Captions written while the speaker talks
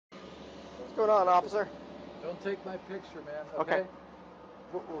What's going on, officer? Don't take my picture, man, okay?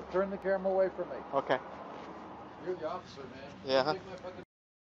 We'll turn the camera away from me. Okay. You're the officer, man. Yeah. Don't take my fucking...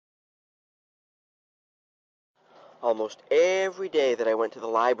 Almost every day that I went to the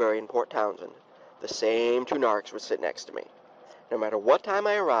library in Port Townsend, the same two narcs would sit next to me. No matter what time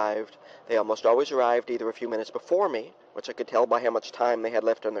I arrived, they almost always arrived either a few minutes before me, which I could tell by how much time they had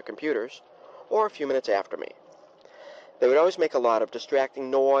left on their computers, or a few minutes after me. They would always make a lot of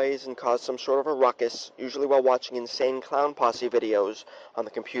distracting noise and cause some sort of a ruckus, usually while watching insane clown posse videos on the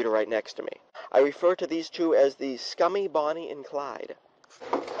computer right next to me. I refer to these two as the scummy Bonnie and Clyde.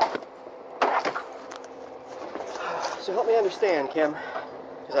 So help me understand, Kim,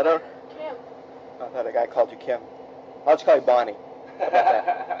 because I don't... Kim. I thought a guy called you Kim. I'll just call you Bonnie. How about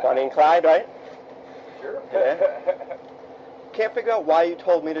that? Bonnie and Clyde, right? Sure. Yeah. Can't figure out why you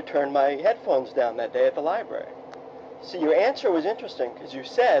told me to turn my headphones down that day at the library. See, your answer was interesting, because you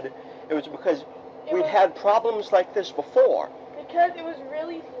said it was because we'd had problems like this before. Because it was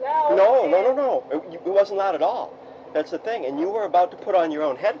really loud. No. It wasn't loud at all. That's the thing. And you were about to put on your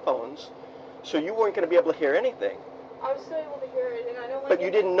own headphones, so you weren't going to be able to hear anything. I was still able to hear it, and I don't like But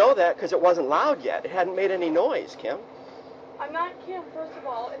you didn't know that because it wasn't loud yet. It hadn't made any noise, Kim. I'm not Kim, first of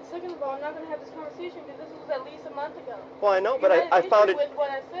all, and second of all, I'm not going to have this conversation because this was at least a month ago. Well, I know, If but you had I an found issue it... with what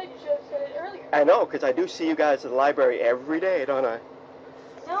I said, you should have said it earlier. I know, because I do see you guys at the library every day, don't I?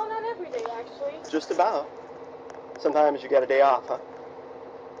 No, not every day, actually. Just about. Sometimes you get a day off, huh?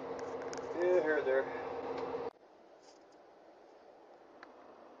 Yeah, here or there.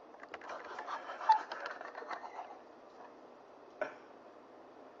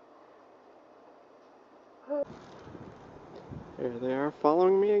 Here they are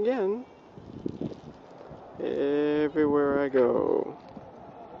following me again. Everywhere I go.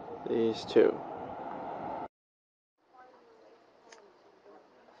 These two.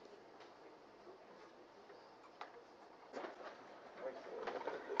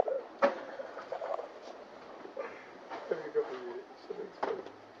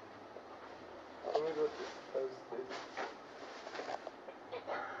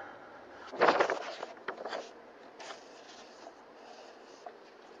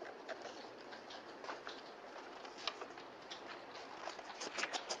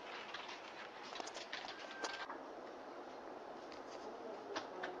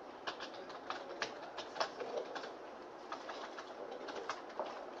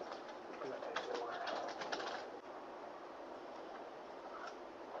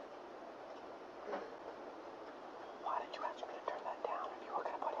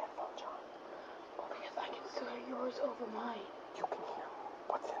 Yours over mine. You can hear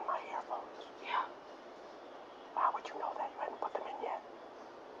what's in my earphones. Yeah. How would you know that? You hadn't put them in yet.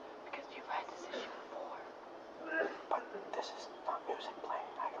 Because you've had this issue before. But this is not music playing.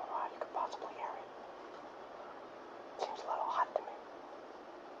 I don't know how you could possibly hear it. Seems a little hot to me.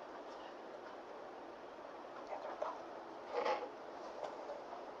 Answer the phone.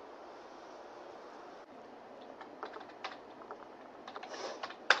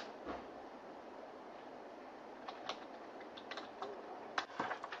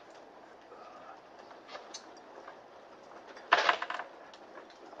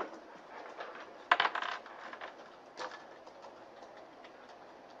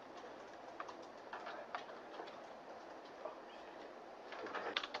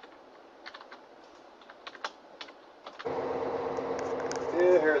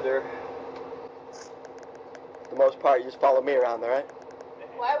 Yeah, here or there. For the most part, you just follow me around, right?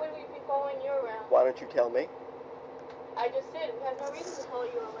 Why would we be following you around? Why don't you tell me? I just did. We have no reason to follow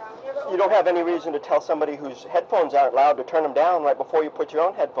you around. You don't have any reason to tell somebody whose headphones aren't loud to turn them down right before you put your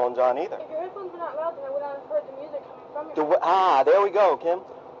own headphones on either. If your headphones were not loud, then I would not have heard the music coming from your There we go, Kim.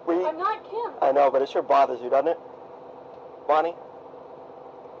 I'm not Kim. I know, but it sure bothers you, doesn't it? Bonnie?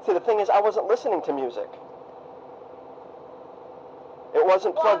 See, the thing is, I wasn't listening to music. It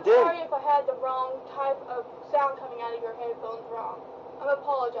wasn't plugged in. I'm sorry if I had the wrong type of sound coming out of your headphones wrong. I'm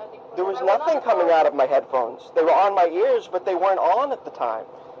apologizing for There that. was nothing coming out of my headphones. They were on my ears, but they weren't on at the time.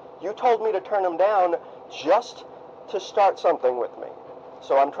 You told me to turn them down just to start something with me.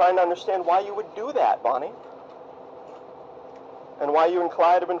 So I'm trying to understand why you would do that, Bonnie. And why you and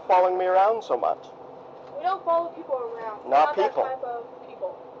Clyde have been following me around so much. We don't follow people around. Not people. That type of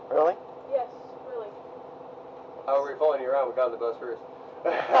people. Really? Yes, really. How were we following you around? We got on the bus first.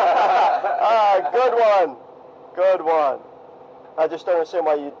 Good one. Good one. I just don't understand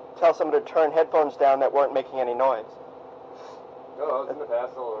why you tell somebody to turn headphones down that weren't making any noise. No, I was in the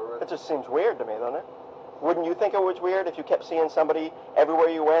past all over. It just seems weird to me, doesn't it? Wouldn't you think it was weird if you kept seeing somebody everywhere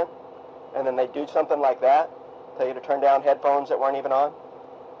you went, and then they do something like that, tell you to turn down headphones that weren't even on?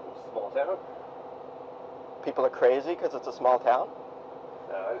 Small town. People are crazy because it's a small town?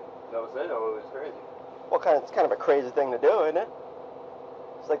 That was it. Oh, it was crazy. Well, it's kind of a crazy thing to do, isn't it?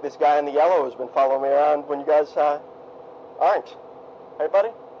 It's like this guy in the yellow who's been following me around when you guys aren't. Hey, buddy?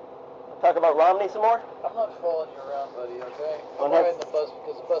 Talk about Romney some more? I'm not following you around, buddy, okay? I'm Well, riding the bus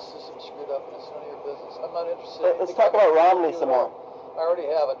because the bus system's screwed up and it's none of your business. I'm not interested in Let's talk about Romney some more. I already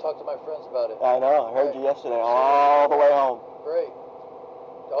have. I talked to my friends about it. I know. I heard you yesterday all the way home. Great.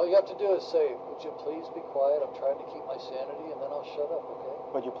 All you have to do is say, would you please be quiet? I'm trying to keep my sanity, and then I'll shut up, okay?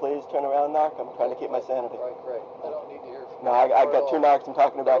 Would you please turn around, Narc? I'm trying to keep my sanity. Right, great. I don't need to hear from you. No, I've got two Narcs I'm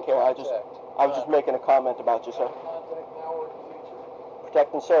talking about here. I was just making a comment about you, sir. Contact now or in the future.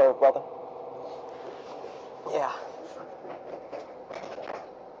 Protect and serve, brother. Yeah.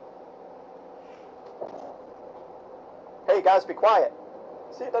 Hey, guys, be quiet.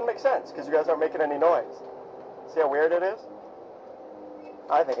 See, it doesn't make sense because you guys aren't making any noise. See how weird it is?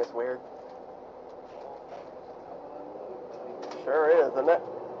 I think it's weird. Sure is, isn't it?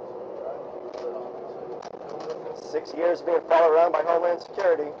 6 years of being followed around by Homeland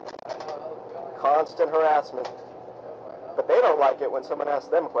Security. Constant harassment. But they don't like it when someone asks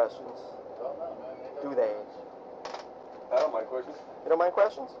them questions. Do they? I don't mind questions. You don't mind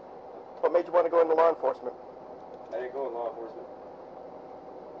questions? What made you want to go into law enforcement? I didn't go in law enforcement.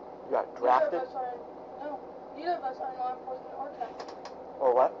 You got drafted? Neither of us are in law enforcement or trafficking.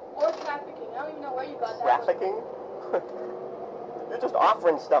 Or what? Or trafficking. I don't even know where you got that. Trafficking? You're just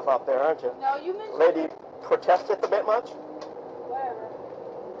offering stuff up there, aren't you? No, you mentioned Lady, protest it a bit much? whatever.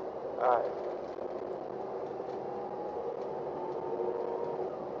 Alright.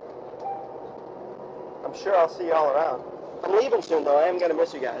 I'm sure I'll see you all around. I'm leaving soon, though. I am going to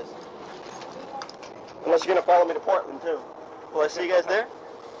miss you guys. Unless you're going to follow me to Portland, too. Will I see you guys there?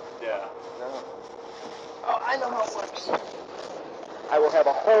 Yeah. No. Oh, I know how it works. I will have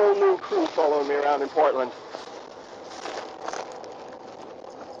a whole new crew following me around in Portland.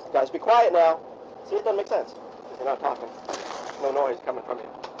 Guys, be quiet now. See, it doesn't make sense. You're not talking. No noise coming from you.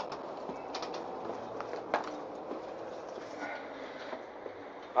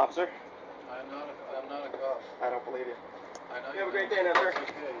 Officer? I'm not a cop. I don't believe you. I know You have a great day now, sir. It's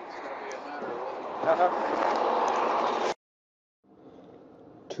okay. It's going to be a matter of Uh-huh.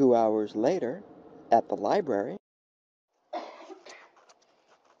 2 hours later, at the library.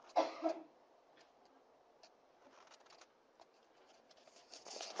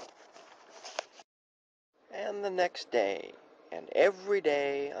 And the next day, and every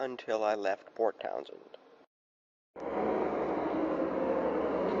day until I left Port Townsend.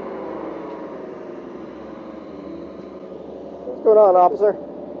 What's going on, officer?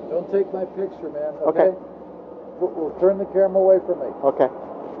 Don't take my picture, man, Okay. We'll turn the camera away from me. Okay.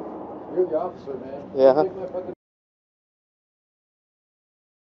 You're the officer, man. Yeah. Don't take my fucking